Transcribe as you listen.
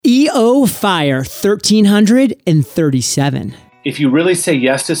EOFire 1337. If you really say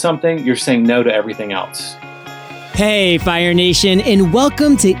yes to something, you're saying no to everything else. Hey, Fire Nation, and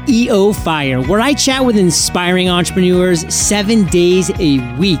welcome to EOFire, where I chat with inspiring entrepreneurs 7 days a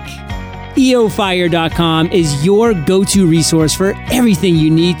week. EOFire.com is your go-to resource for everything you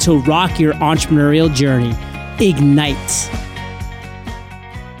need to rock your entrepreneurial journey. Ignite.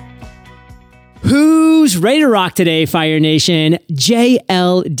 Who's ready to rock today, Fire Nation?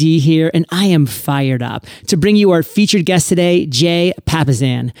 JLD here, and I am fired up to bring you our featured guest today, Jay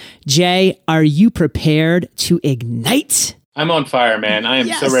Papasan. Jay, are you prepared to ignite? I'm on fire, man. I am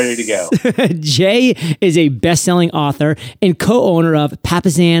so ready to go. Jay is a best-selling author and co-owner of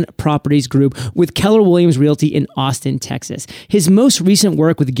Papasan Properties Group with Keller Williams Realty in Austin, Texas. His most recent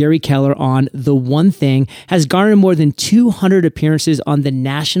work with Gary Keller on The One Thing has garnered more than 200 appearances on the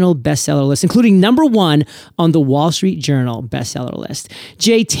national bestseller list, including #1 on the Wall Street Journal bestseller list.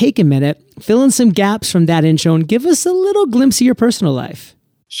 Jay, take a minute, fill in some gaps from that intro, and give us a little glimpse of your personal life.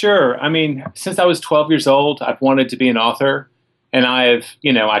 Sure. I mean, since I was 12 years old, I've wanted to be an author. And I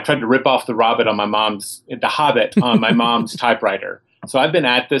tried to rip off the Hobbit on my mom's typewriter. So I've been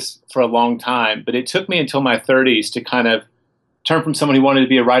at this for a long time, but it took me until my 30s to kind of turn from someone who wanted to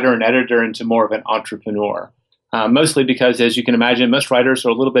be a writer and editor into more of an entrepreneur. Mostly because, as you can imagine, most writers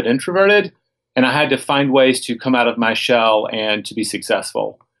are a little bit introverted, and I had to find ways to come out of my shell and to be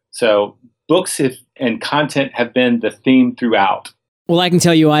successful. So books and content have been the theme throughout. Well, I can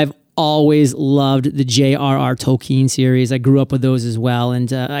tell you I've always loved the J.R.R. Tolkien series. I grew up with those as well.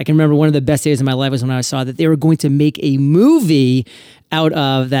 And I can remember one of the best days of my life was when I saw that they were going to make a movie out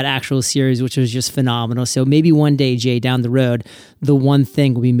of that actual series, which was just phenomenal. So maybe one day, Jay, down the road, The One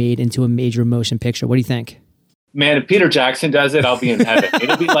Thing will be made into a major motion picture. What do you think? Man, if Peter Jackson does it, I'll be in heaven.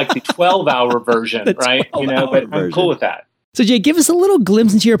 It'll be like the 12-hour version, right? But I'm cool with that. So Jay, give us a little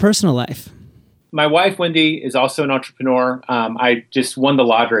glimpse into your personal life. My wife, Wendy, is also an entrepreneur. I just won the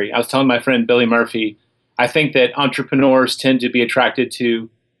lottery. I was telling my friend Billy Murphy, I think that entrepreneurs tend to be attracted to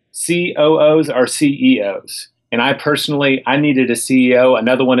COOs or CEOs. And I needed a CEO,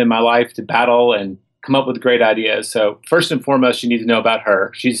 another one in my life to battle and come up with great ideas. So first and foremost, you need to know about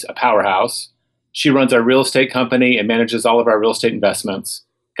her. She's a powerhouse. She runs our real estate company and manages all of our real estate investments.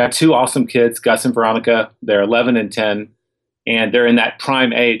 Got 2 awesome kids, Gus and Veronica. They're 11 and 10. And they're in that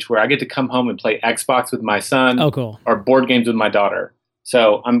prime age where I get to come home and play Xbox with my son. Oh, cool. Or board games with my daughter.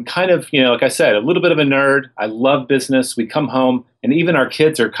 So I'm kind of, like I said, a little bit of a nerd. I love business. We come home, and even our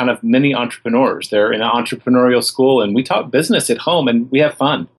kids are kind of mini entrepreneurs. They're in an entrepreneurial school, and we talk business at home, and we have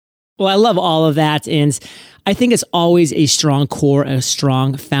fun. Well, I love all of that. And I think it's always a strong core, a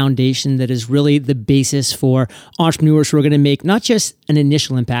strong foundation that is really the basis for entrepreneurs who are going to make not just an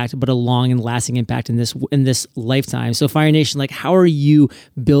initial impact, but a long and lasting impact in this lifetime. So Fire Nation, how are you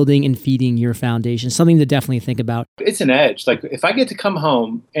building and feeding your foundation? Something to definitely think about. It's an edge. If I get to come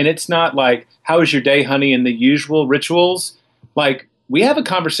home and it's not like, how was your day, honey, and the usual rituals, we have a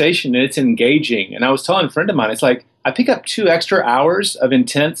conversation and it's engaging. And I was telling a friend of mine, it's like, I pick up 2 extra hours of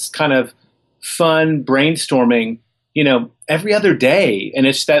intense kind of fun brainstorming, every other day. And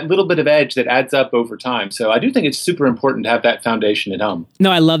it's that little bit of edge that adds up over time. So I do think it's super important to have that foundation at home.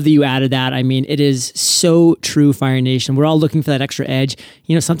 No, I love that you added that. I mean, it is so true, Fire Nation. We're all looking for that extra edge.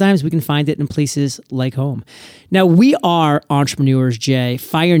 Sometimes we can find it in places like home. Now, we are entrepreneurs, Jay.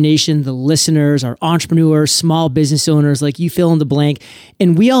 Fire Nation, the listeners, are entrepreneurs, small business owners, like you fill in the blank.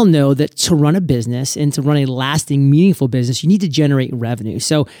 And we all know that to run a business and to run a lasting, meaningful business, you need to generate revenue.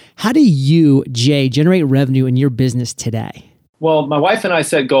 So how do you, Jay, generate revenue in your business today? Well, my wife and I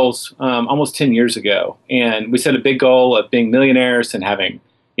set goals almost 10 years ago. And we set a big goal of being millionaires and having,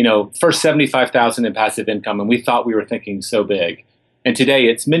 first $75,000 in passive income. And we thought we were thinking so big. And today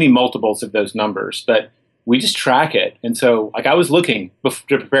it's many multiples of those numbers. But we just track it. And so I was looking to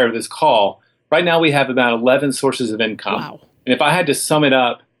prepare this call. Right now we have about 11 sources of income. Wow. And if I had to sum it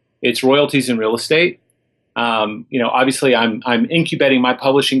up, it's royalties and real estate. Obviously I'm incubating my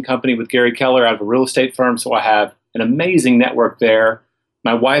publishing company with Gary Keller out of a real estate firm. So I have an amazing network there.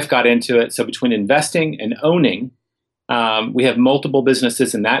 My wife got into it. So between investing and owning, we have multiple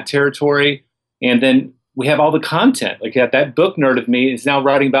businesses in that territory. And then we have all the content. That book nerd of me is now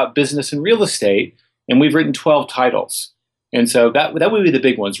writing about business and real estate. And we've written 12 titles. And so that would be the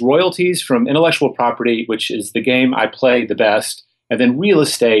big ones. Royalties from intellectual property, which is the game I play the best. And then real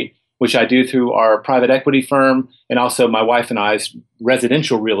estate, which I do through our private equity firm. And also my wife and I's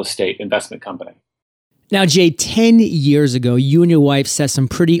residential real estate investment company. Now, Jay, 10 years ago, you and your wife set some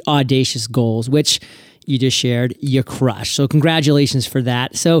pretty audacious goals, which you just shared, you crushed. So congratulations for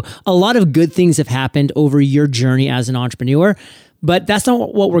that. So a lot of good things have happened over your journey as an entrepreneur. But that's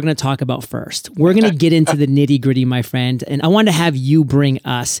not what we're going to talk about first. We're going to get into the nitty gritty, my friend. And I want to have you bring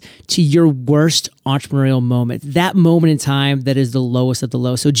us to your worst entrepreneurial moment, that moment in time that is the lowest of the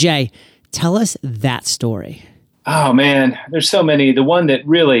low. So Jay, tell us that story. Oh man, there's so many. The one that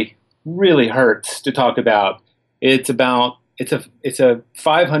really, really hurts to talk about, it's a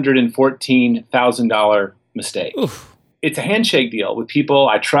 $514,000 mistake. Oof. It's a handshake deal with people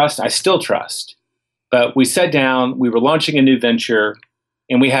I still trust. But we sat down, we were launching a new venture,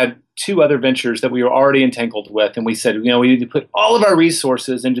 and we had two other ventures that we were already entangled with. And we said, we need to put all of our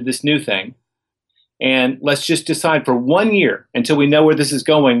resources into this new thing. And let's just decide for 1 year until we know where this is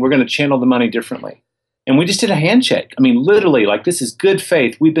going, we're going to channel the money differently. And we just did a handshake. I mean, literally, like, this is good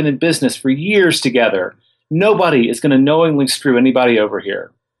faith. We've been in business for years together. Nobody is going to knowingly screw anybody over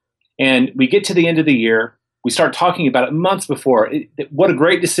here. And we get to the end of the year. We start talking about it months before. What a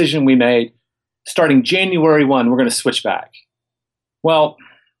great decision we made. Starting January 1, we're going to switch back. Well,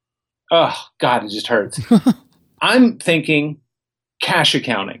 oh, God, it just hurts. I'm thinking cash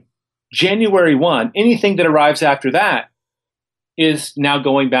accounting. January 1, anything that arrives after that is now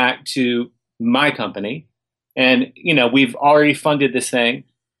going back to my company. And, we've already funded this thing.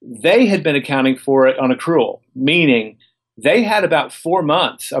 They had been accounting for it on accrual, meaning they had about 4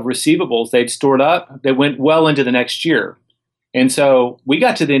 months of receivables they'd stored up that went well into the next year. And so we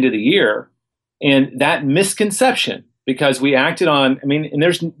got to the end of the year. And that misconception, because we acted on, and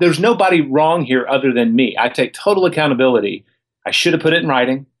there's nobody wrong here other than me. I take total accountability. I should have put it in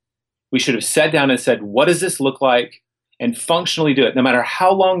writing. We should have sat down and said, what does this look like? And functionally do it. No matter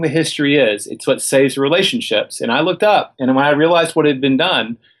how long the history is, it's what saves relationships. And I looked up, and when I realized what had been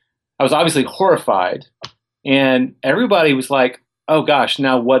done, I was obviously horrified. And everybody was like, oh gosh,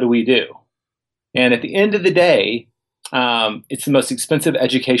 now what do we do? And at the end of the day, it's the most expensive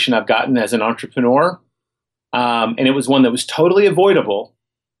education I've gotten as an entrepreneur. And it was one that was totally avoidable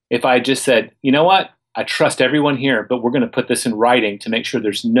if I just said, you know what? I trust everyone here, but we're going to put this in writing to make sure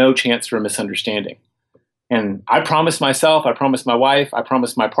there's no chance for a misunderstanding. And I promised myself, I promised my wife, I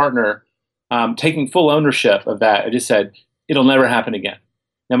promised my partner, taking full ownership of that. I just said, it'll never happen again,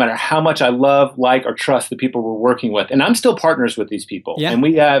 no matter how much I love, like, or trust the people we're working with. And I'm still partners with these people. Yeah. And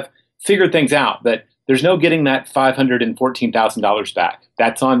we have figured things out, but there's no getting that $514,000 back.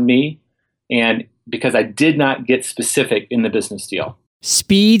 That's on me. And because I did not get specific in the business deal.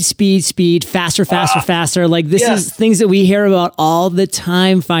 Speed, faster. Like, this is things that we hear about all the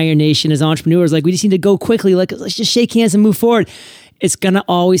time, Fire Nation, as entrepreneurs. Like, we just need to go quickly. Like, let's just shake hands and move forward. It's going to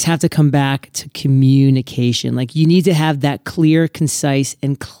always have to come back to communication. Like, you need to have that clear, concise,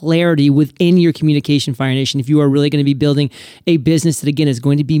 and clarity within your communication, Fire Nation, if you are really going to be building a business that, again, is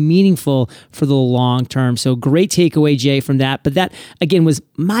going to be meaningful for the long term. So great takeaway, Jay, from that. But that, again, was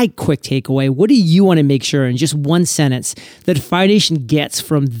my quick takeaway. What do you want to make sure, in just one sentence, that Fire Nation gets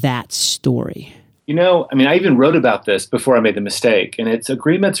from that story? I even wrote about this before I made the mistake, and it's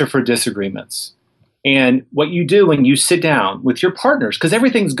agreements are for disagreements. And what you do when you sit down with your partners, because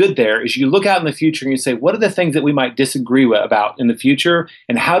everything's good there, is you look out in the future and you say, what are the things that we might disagree about in the future?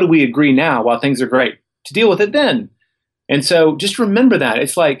 And how do we agree now while things are great to deal with it then? And so just remember that.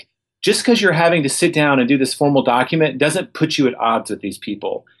 It's like, just because you're having to sit down and do this formal document doesn't put you at odds with these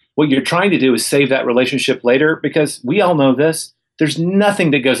people. What you're trying to do is save that relationship later, because we all know this. There's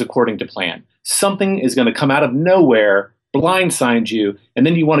nothing that goes according to plan. Something is going to come out of nowhere, blindside you, and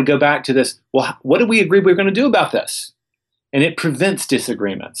then you want to go back to this, well, what did we agree we were going to do about this? And it prevents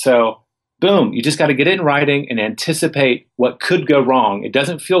disagreement. So, boom, you just got to get it in writing and anticipate what could go wrong. It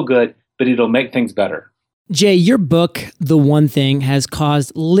doesn't feel good, but it'll make things better. Jay, your book, The One Thing, has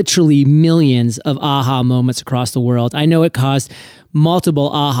caused literally millions of aha moments across the world. I know it caused multiple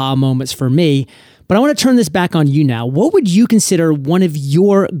aha moments for me, but I want to turn this back on you now. What would you consider one of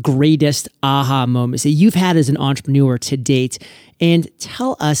your greatest aha moments that you've had as an entrepreneur to date? And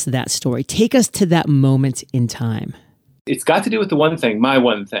tell us that story. Take us to that moment in time. It's got to do with the one thing, my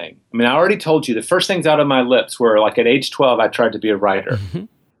one thing. I already told you the first things out of my lips were, like, at age 12, I tried to be a writer. Mm-hmm.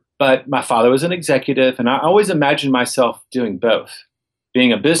 But my father was an executive, and I always imagined myself doing both.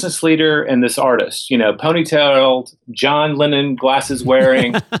 Being a business leader and this artist, ponytailed, John Lennon glasses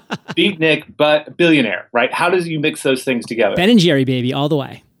wearing, beatnik, but billionaire, right? How does you mix those things together? Ben and Jerry, baby, all the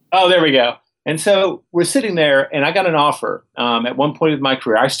way. Oh, there we go. And so we're sitting there, and I got an offer at one point of my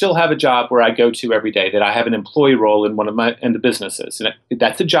career. I still have a job where I go to every day, that I have an employee role in in the businesses. And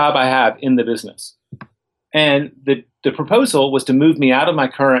that's a job I have in the business. And the proposal was to move me out of my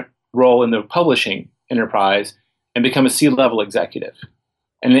current role in the publishing enterprise and become a C-level executive.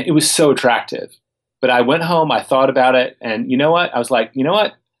 And it was so attractive. But I went home, I thought about it, and you know what? I was like,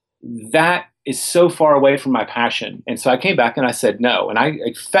 that is so far away from my passion. And so I came back and I said no. And I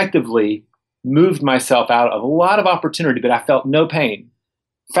effectively moved myself out of a lot of opportunity, but I felt no pain.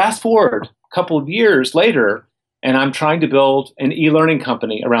 Fast forward a couple of years later, and I'm trying to build an e-learning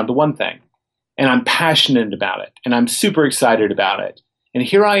company around the one thing. And I'm passionate about it. And I'm super excited about it. And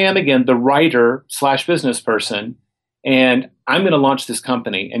here I am again, the writer / business person. And I'm going to launch this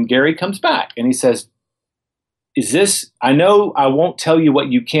company. And Gary comes back and he says, I know I won't tell you what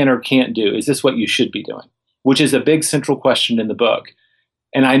you can or can't do. Is this what you should be doing? Which is a big central question in the book.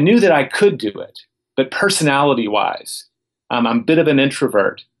 And I knew that I could do it, but personality-wise, I'm a bit of an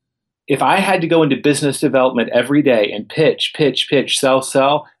introvert. If I had to go into business development every day and pitch,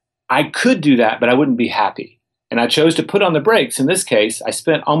 sell, I could do that, but I wouldn't be happy. And I chose to put on the brakes. In this case, I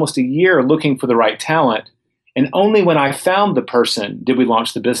spent almost a year looking for the right talent. And only when I found the person did we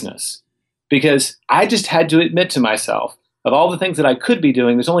launch the business. Because I just had to admit to myself, of all the things that I could be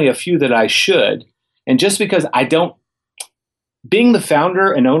doing, there's only a few that I should. And just because being the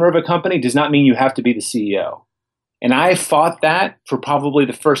founder and owner of a company does not mean you have to be the CEO. And I fought that for probably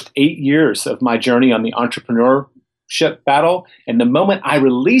the first 8 years of my journey on the entrepreneurship battle. And the moment I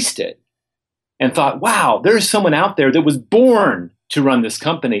released it and thought, wow, there's someone out there that was born to run this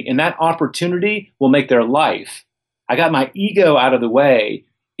company, and that opportunity will make their life. I got my ego out of the way.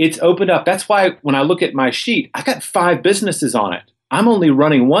 It's opened up. That's why when I look at my sheet, I got 5 businesses on it. I'm only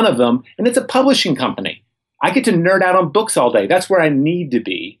running one of them, and it's a publishing company. I get to nerd out on books all day. That's where I need to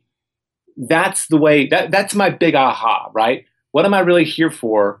be. That's the way, that's my big aha, right? What am I really here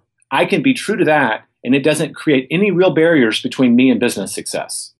for? I can be true to that, and it doesn't create any real barriers between me and business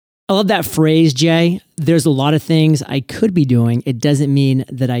success. I love that phrase, Jay. There's a lot of things I could be doing. It doesn't mean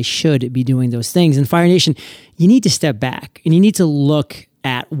that I should be doing those things. And Fire Nation, you need to step back and you need to look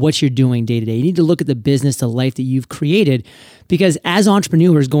at what you're doing day to day. You need to look at the business, the life that you've created, because as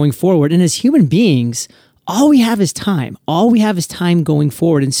entrepreneurs going forward and as human beings, all we have is time. All we have is time going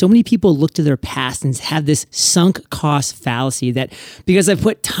forward. And so many people look to their past and have this sunk cost fallacy that because I've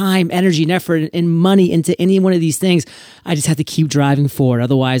put time, energy, and effort and money into any one of these things, I just have to keep driving forward.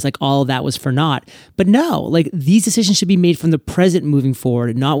 Otherwise, like all of that was for naught. But no, like these decisions should be made from the present moving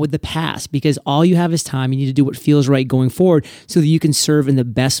forward, not with the past, because all you have is time. You need to do what feels right going forward so that you can serve in the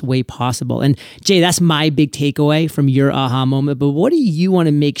best way possible. And Jay, that's my big takeaway from your aha moment. But what do you want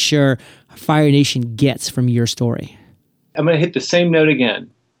to make sure Fire Nation gets from your story? I'm going to hit the same note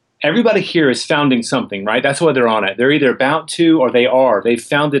again. Everybody here is founding something, right? That's why they're on it. They're either about to or they are. They've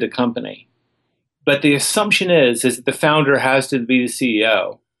founded a company. But the assumption is that the founder has to be the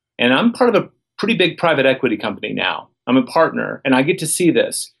CEO. And I'm part of a pretty big private equity company now. I'm a partner, and I get to see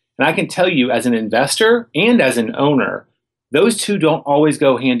this. And I can tell you as an investor and as an owner, those two don't always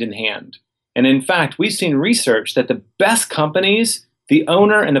go hand in hand. And in fact, we've seen research that the best companies, the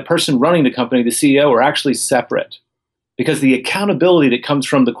owner and the person running the company, the CEO, are actually separate because the accountability that comes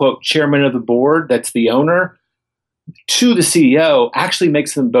from the, quote, chairman of the board, that's the owner, to the CEO actually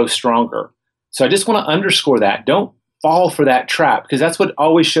makes them both stronger. So I just want to underscore that. Don't fall for that trap because that's what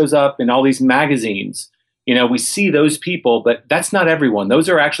always shows up in all these magazines. You know, we see those people, but that's not everyone. Those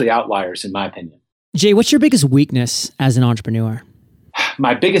are actually outliers, in my opinion. Jay, what's your biggest weakness as an entrepreneur?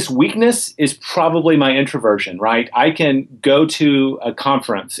 My biggest weakness is probably my introversion, right? I can go to a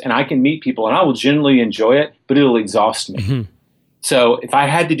conference and I can meet people and I will genuinely enjoy it, but it'll exhaust me. Mm-hmm. So if I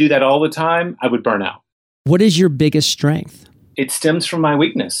had to do that all the time, I would burn out. What is your biggest strength? It stems from my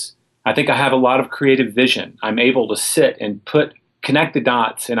weakness. I think I have a lot of creative vision. I'm able to sit and connect the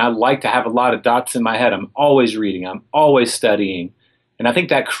dots, and I like to have a lot of dots in my head. I'm always reading. I'm always studying. And I think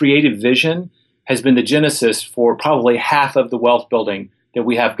that creative vision has been the genesis for probably half of the wealth building that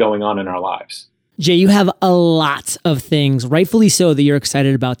we have going on in our lives. Jay, you have a lot of things, rightfully so, that you're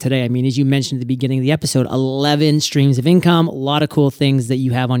excited about today. I mean, as you mentioned at the beginning of the episode, 11 streams of income, a lot of cool things that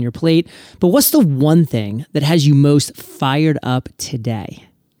you have on your plate. But what's the one thing that has you most fired up today?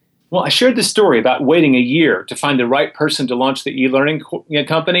 Well, I shared this story about waiting a year to find the right person to launch the e-learning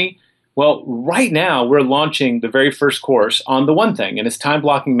company. Well, right now we're launching the very first course on the one thing, and it's time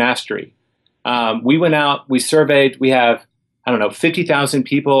blocking mastery. We went out, we surveyed, we have, 50,000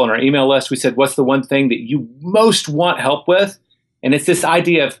 people on our email list. We said, what's the one thing that you most want help with? And it's this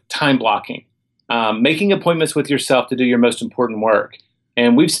idea of time blocking, making appointments with yourself to do your most important work.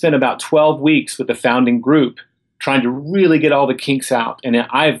 And we've spent about 12 weeks with the founding group trying to really get all the kinks out. And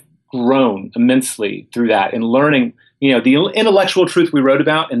I've grown immensely through that and learning, the intellectual truth we wrote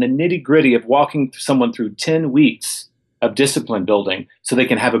about and the nitty gritty of walking someone through 10 weeks of discipline building so they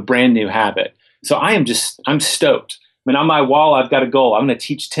can have a brand new habit. So I'm stoked. I mean, on my wall, I've got a goal. I'm going to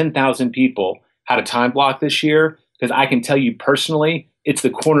teach 10,000 people how to time block this year because I can tell you personally, it's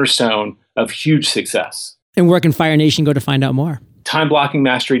the cornerstone of huge success. And where can Fire Nation go to find out more?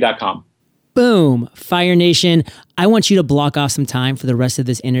 TimeBlockingMastery.com. Boom. Fire Nation, I want you to block off some time for the rest of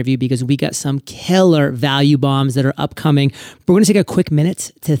this interview because we got some killer value bombs that are upcoming. We're going to take a quick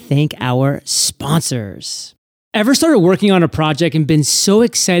minute to thank our sponsors. Ever started working on a project and been so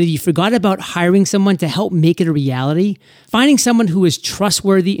excited you forgot about hiring someone to help make it a reality? Finding someone who is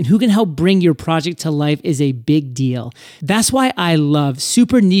trustworthy and who can help bring your project to life is a big deal. That's why I love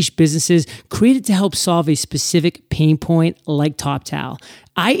super niche businesses created to help solve a specific pain point like TopTal.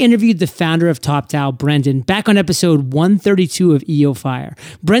 I interviewed the founder of TopTal, Brendan, back on episode 132 of EOFire.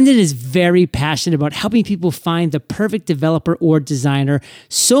 Brendan is very passionate about helping people find the perfect developer or designer,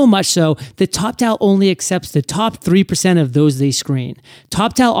 so much so that TopTal only accepts the top 3% of those they screen.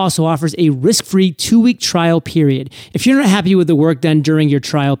 TopTal also offers a risk-free 2-week trial period. If you're not happy with the work done during your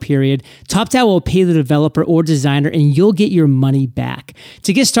trial period, TopTal will pay the developer or designer and you'll get your money back.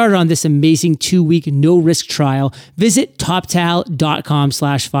 To get started on this amazing 2-week no-risk trial, visit toptal.com/fire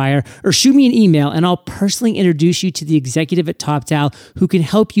or shoot me an email and I'll personally introduce you to the executive at TopTal who can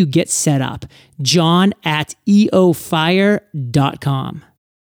help you get set up. John@EOFire.com.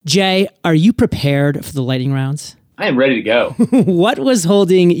 Jay, are you prepared for the lightning rounds? I am ready to go. What was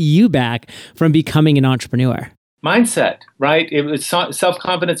holding you back from becoming an entrepreneur? Mindset, right? It was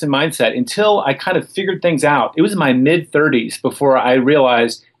self-confidence and mindset until I kind of figured things out. It was in my mid-30s before I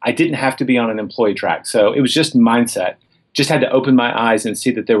realized I didn't have to be on an employee track. So it was just mindset. Just had to open my eyes and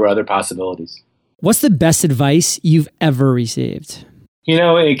see that there were other possibilities. What's the best advice you've ever received? You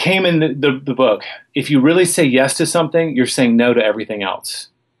know, it came in the book. If you really say yes to something, you're saying no to everything else.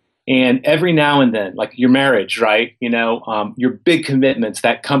 And every now and then, like your marriage, right? You know, your big commitments,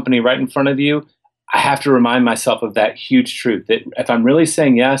 that company right in front of you, I have to remind myself of that huge truth that if I'm really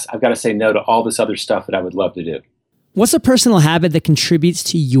saying yes, I've got to say no to all this other stuff that I would love to do. What's a personal habit that contributes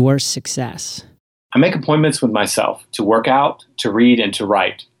to your success? I make appointments with myself to work out, to read, and to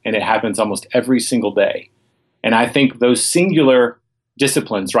write. And it happens almost every single day. And I think those singular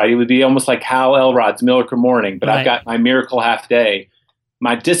disciplines, right? It would be almost like Hal Elrod's Miracle Morning, but right. I've got my Miracle Half Day.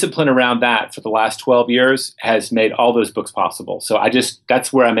 My discipline around that for the last 12 years has made all those books possible. So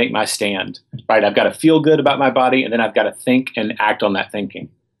that's where I make my stand, right? I've got to feel good about my body, and then I've got to think and act on that thinking.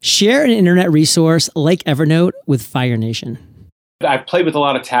 Share an internet resource like Evernote with Fire Nation. I've played with a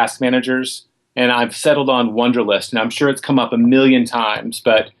lot of task managers, and I've settled on Wunderlist, and I'm sure it's come up a million times,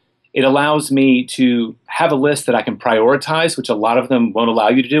 but it allows me to have a list that I can prioritize, which a lot of them won't allow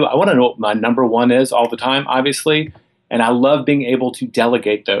you to do. I want to know what my number one is all the time, obviously. And I love being able to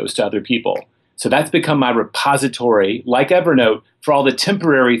delegate those to other people. So that's become my repository, like Evernote, for all the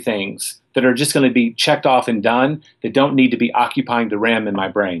temporary things that are just going to be checked off and done that don't need to be occupying the RAM in my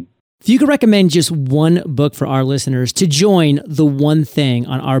brain. If you could recommend just one book for our listeners to join the one thing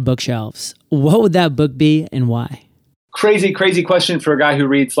on our bookshelves, what would that book be and why? Crazy question for a guy who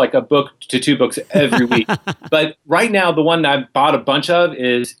reads like a book to 2 books every week. But right now, the one I've bought a bunch of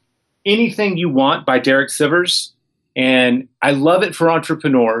is Anything You Want by Derek Sivers. And I love it for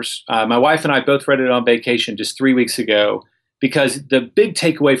entrepreneurs. My wife and I both read it on vacation just 3 weeks ago because the big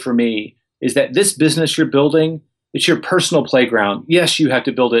takeaway for me is that this business you're building, it's your personal playground. Yes, you have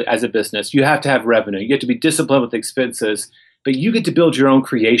to build it as a business. You have to have revenue. You have to be disciplined with expenses, but you get to build your own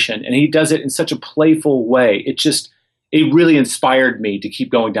creation. And he does it in such a playful way. It really inspired me to keep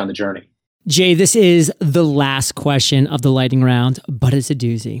going down the journey. Jay, this is the last question of the lightning round, but it's a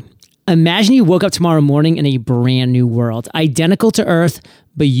doozy. Imagine you woke up tomorrow morning in a brand new world, identical to Earth,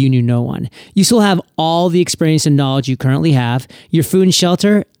 but you knew no one. You still have all the experience and knowledge you currently have, your food and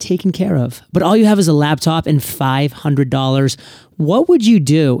shelter taken care of, but all you have is a laptop and $500. What would you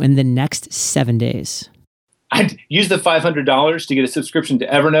do in the next 7 days? I'd use the $500 to get a subscription to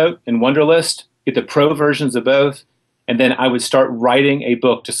Evernote and Wunderlist, get the pro versions of both, and then I would start writing a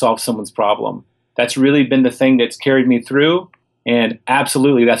book to solve someone's problem. That's really been the thing that's carried me through. And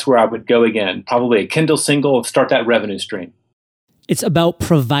absolutely, that's where I would go again. Probably a Kindle single and start that revenue stream. It's about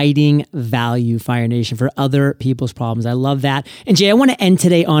providing value, Fire Nation, for other people's problems. I love that. And Jay, I want to end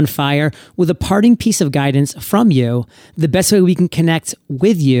today on fire with a parting piece of guidance from you, the best way we can connect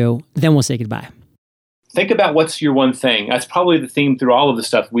with you, then we'll say goodbye. Think about what's your one thing. That's probably the theme through all of the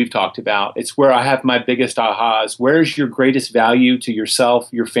stuff we've talked about. It's where I have my biggest ahas. Where's your greatest value to yourself,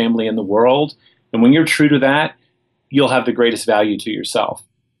 your family, and the world? And when you're true to that, you'll have the greatest value to yourself.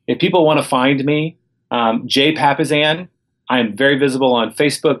 If people want to find me, Jay Papasan, I am very visible on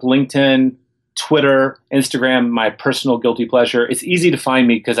Facebook, LinkedIn, Twitter, Instagram, my personal guilty pleasure. It's easy to find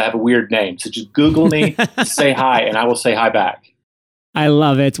me because I have a weird name. So just Google me, say hi, and I will say hi back. I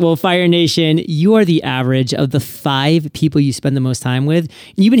love it. Well, Fire Nation, you are the average of the 5 people you spend the most time with.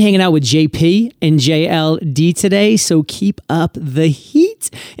 And you've been hanging out with JP and JLD today, so keep up the heat.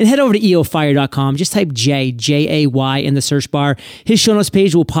 And head over to EOFire.com. Just type Jay in the search bar. His show notes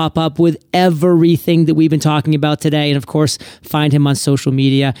page will pop up with everything that we've been talking about today. And of course, find him on social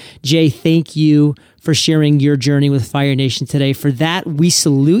media. Jay, thank you for sharing your journey with Fire Nation today. For that, we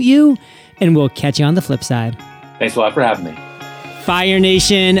salute you, and we'll catch you on the flip side. Thanks a lot for having me. Fire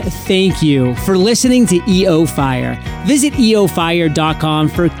Nation, thank you for listening to EOFire. Visit EOFire.com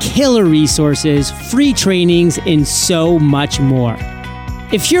for killer resources, free trainings, and so much more.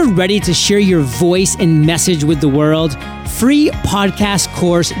 If you're ready to share your voice and message with the world,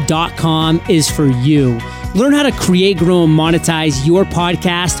 freepodcastcourse.com is for you. Learn how to create, grow, and monetize your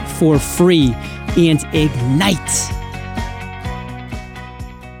podcast for free and ignite.